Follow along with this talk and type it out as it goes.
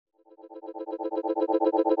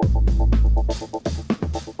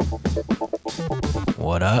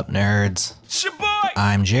What up, nerds? Shaboy!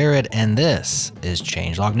 I'm Jared, and this is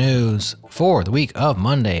Changelog News for the week of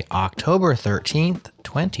Monday, October 13th,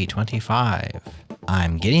 2025.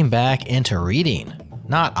 I'm getting back into reading.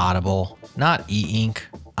 Not Audible, not e-ink.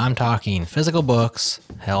 I'm talking physical books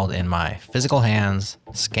held in my physical hands,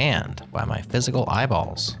 scanned by my physical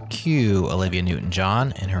eyeballs. Cue Olivia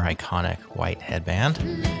Newton-John in her iconic white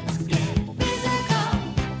headband.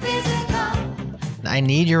 I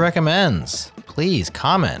need your recommends. Please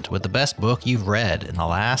comment with the best book you've read in the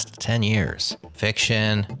last 10 years.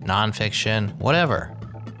 Fiction, nonfiction, whatever.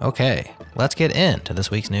 Okay, let's get into this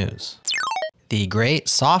week's news. The Great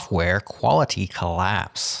Software Quality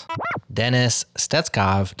Collapse. Denis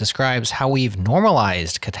Stetskov describes how we've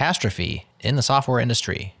normalized catastrophe in the software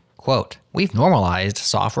industry. Quote, "We've normalized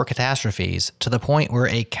software catastrophes to the point where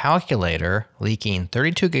a calculator leaking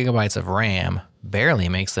 32 gigabytes of RAM barely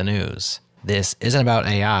makes the news. This isn't about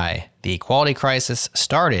AI. The quality crisis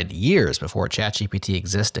started years before ChatGPT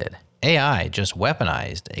existed. AI just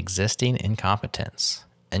weaponized existing incompetence."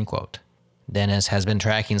 End quote. Denis has been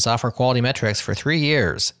tracking software quality metrics for 3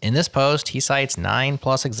 years. In this post, he cites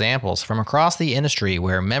 9+ examples from across the industry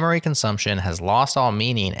where memory consumption has lost all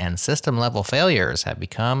meaning and system-level failures have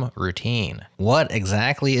become routine. What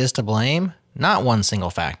exactly is to blame? Not one single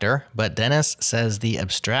factor, but Denis says the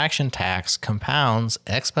abstraction tax compounds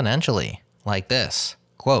exponentially. Like this,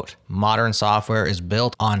 quote, "Modern software is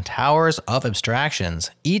built on towers of abstractions,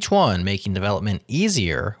 each one making development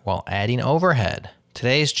easier while adding overhead.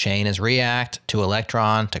 Today's chain is React to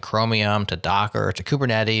Electron to Chromium to Docker to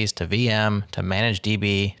Kubernetes to VM to Managed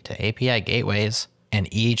DB to API gateways, and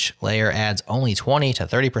each layer adds only 20 to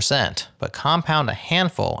 30%, but compound a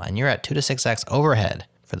handful and you're at 2 to 6x overhead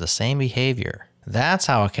for the same behavior. That's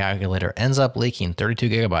how a calculator ends up leaking 32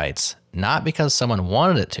 gigabytes, not because someone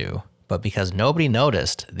wanted it to, but because nobody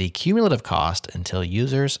noticed the cumulative cost until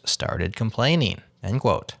users started complaining." End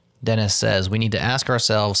quote. Denis says we need to ask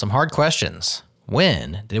ourselves some hard questions.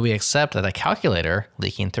 When did we accept that a calculator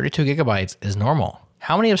leaking 32 gigabytes is normal?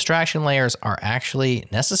 How many abstraction layers are actually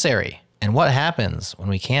necessary? And what happens when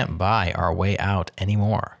we can't buy our way out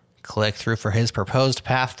anymore? Click through for his proposed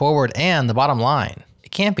path forward and the bottom line.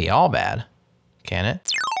 It can't be all bad, can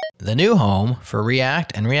it? The new home for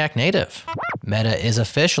React and React Native. Meta is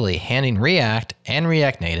officially handing React and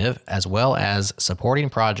React Native, as well as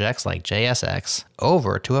supporting projects like JSX,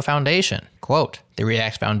 over to a foundation. Quote, "The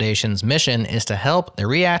React Foundation's mission is to help the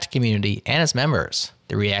React community and its members.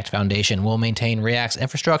 The React Foundation will maintain React's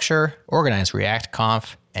infrastructure, organize React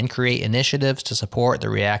Conf, and create initiatives to support the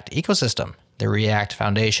React ecosystem. The React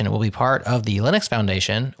Foundation will be part of the Linux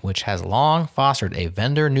Foundation, which has long fostered a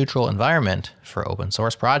vendor-neutral environment for open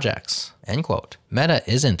source projects." End quote. Meta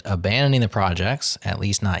isn't abandoning the projects, at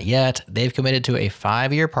least not yet. They've committed to a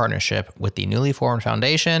 5-year partnership with the newly formed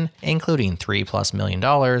foundation, including $3+ million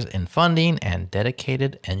in funding and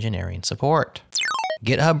dedicated engineering support.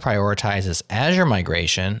 GitHub prioritizes Azure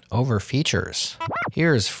migration over features.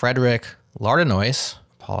 Here's Frederick Lardenois,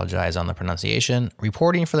 apologize on the pronunciation,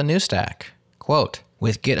 reporting for the New Stack. Quote,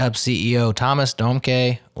 "With GitHub CEO Thomas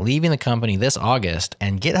Dohmke leaving the company this August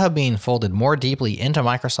and GitHub being folded more deeply into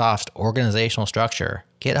Microsoft's organizational structure,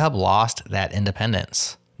 GitHub lost that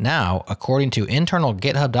independence. Now, according to internal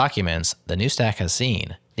GitHub documents the New Stack has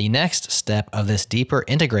seen, the next step of this deeper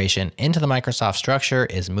integration into the Microsoft structure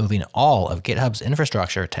is moving all of GitHub's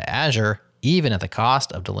infrastructure to Azure, even at the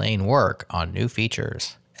cost of delaying work on new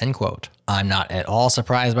features." End quote. I'm not at all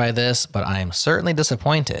surprised by this, but I'm certainly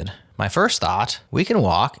disappointed. My first thought, we can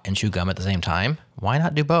walk and chew gum at the same time. Why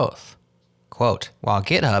not do both? Quote, "While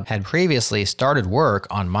GitHub had previously started work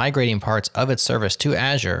on migrating parts of its service to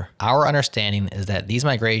Azure, our understanding is that these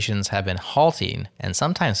migrations have been halting and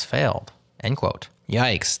sometimes failed." End quote.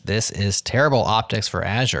 Yikes, this is terrible optics for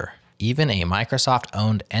Azure. Even a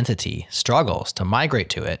Microsoft-owned entity struggles to migrate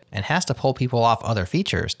to it and has to pull people off other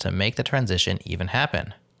features to make the transition even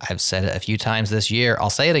happen. I've said it a few times this year, I'll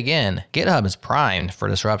say it again, GitHub is primed for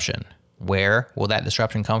disruption. Where will that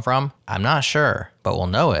disruption come from? I'm not sure, but we'll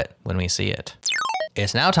know it when we see it.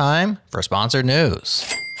 It's now time for sponsored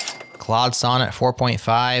news. Claude Sonnet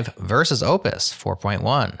 4.5 versus Opus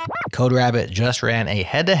 4.1. CodeRabbit just ran a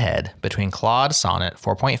head-to-head between Claude Sonnet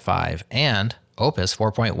 4.5 and Opus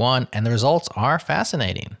 4.1, and the results are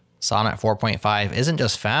fascinating. Sonnet 4.5 isn't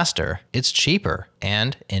just faster, it's cheaper,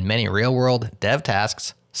 and in many real-world dev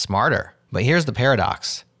tasks, smarter. But here's the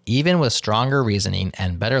paradox. Even with stronger reasoning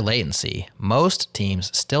and better latency, most teams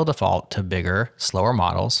still default to bigger, slower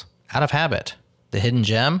models out of habit. The hidden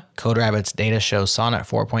gem? CodeRabbit's data shows Sonnet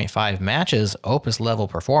 4.5 matches Opus level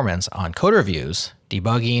performance on code reviews,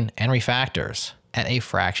 debugging, and refactors at a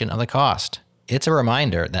fraction of the cost. It's a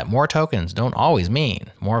reminder that more tokens don't always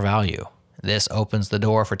mean more value. This opens the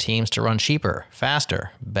door for teams to run cheaper,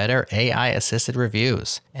 faster, better AI-assisted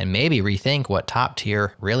reviews, and maybe rethink what top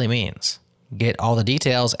tier really means. Get all the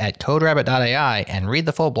details at CodeRabbit.ai and read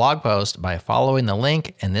the full blog post by following the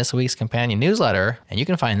link in this week's companion newsletter, and you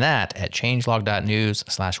can find that at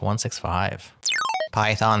changelog.news/165.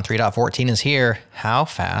 Python 3.14 is here. How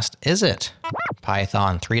fast is it?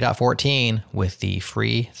 Python 3.14, with the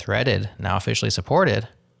free threaded now officially supported,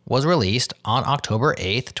 was released on October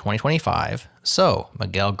 8th, 2025, so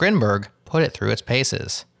Miguel Grinberg put it through its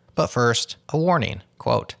paces. But first, a warning,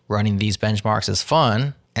 quote, "Running these benchmarks is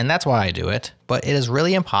fun, and that's why I do it, but it is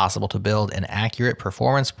really impossible to build an accurate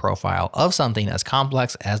performance profile of something as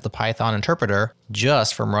complex as the Python interpreter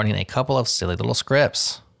just from running a couple of silly little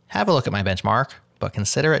scripts. Have a look at my benchmark, but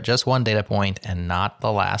consider it just one data point and not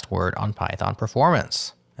the last word on Python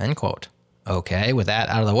performance," end quote. Okay, with that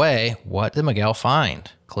out of the way, what did Miguel find?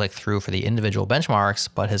 Click through for the individual benchmarks,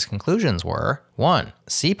 but his conclusions were: 1.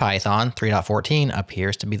 CPython 3.14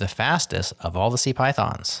 appears to be the fastest of all the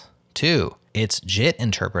CPythons. 2. Its JIT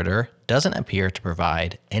interpreter doesn't appear to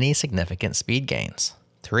provide any significant speed gains.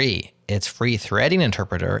 3. Its free threading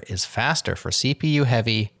interpreter is faster for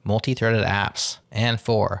CPU-heavy, multi-threaded apps. And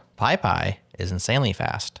 4. PyPy is insanely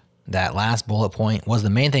fast. That last bullet point was the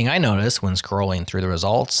main thing I noticed when scrolling through the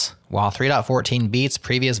results. While 3.14 beats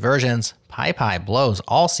previous versions, PyPy blows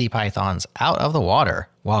all CPythons out of the water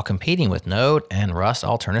while competing with Node and Rust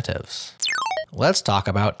alternatives. Let's talk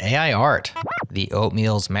about AI art. The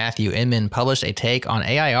Oatmeal's Matthew Inman published a take on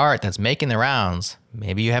AI art that's making the rounds.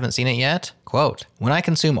 Maybe you haven't seen it yet? Quote, "When I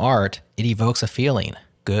consume art, it evokes a feeling.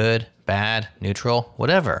 Good, bad, neutral,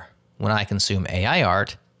 whatever. When I consume AI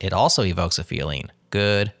art, it also evokes a feeling.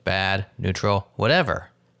 Good, bad, neutral, whatever.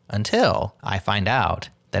 Until I find out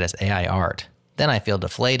that it's AI art. Then I feel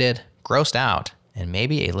deflated, grossed out, and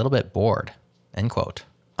maybe a little bit bored," end quote.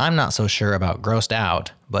 I'm not so sure about grossed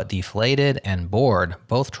out, but deflated and bored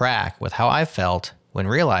both track with how I've felt when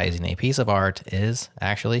realizing a piece of art is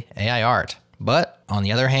actually AI art. But on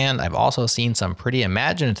the other hand, I've also seen some pretty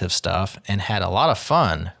imaginative stuff and had a lot of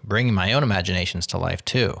fun bringing my own imaginations to life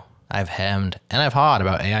too. I've hemmed and I've hawed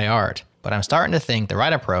about AI art, but I'm starting to think the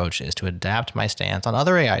right approach is to adapt my stance on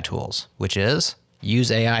other AI tools, which is use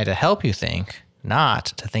AI to help you think, not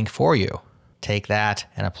to think for you. Take that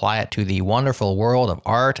and apply it to the wonderful world of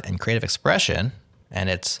art and creative expression, and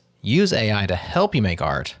it's use AI to help you make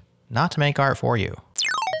art, not to make art for you.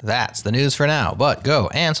 That's the news for now, but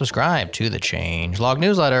go and subscribe to the Changelog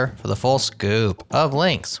newsletter for the full scoop of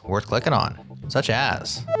links worth clicking on, such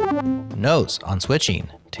as notes on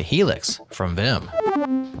switching to Helix from Vim,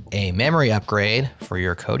 a memory upgrade for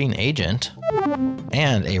your coding agent,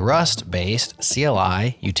 and a Rust-based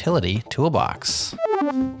CLI utility toolbox.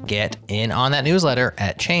 Get in on that newsletter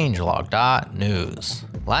at changelog.news.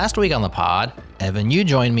 Last week on the pod, Evan Yu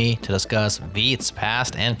joined me to discuss Vite's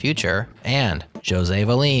past and future, and Jose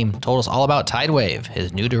Valim told us all about Tidewave,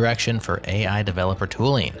 his new direction for AI developer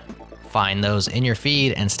tooling. Find those in your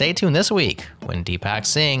feed and stay tuned this week when Deepak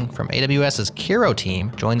Singh from AWS's Kiro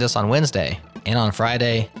team joins us on Wednesday. And on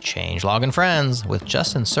Friday, Changelog and Friends with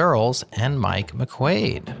Justin Searles and Mike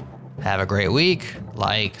McQuaid. Have a great week.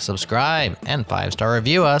 Like, subscribe, and 5-star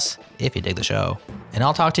review us if you dig the show. And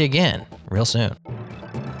I'll talk to you again real soon.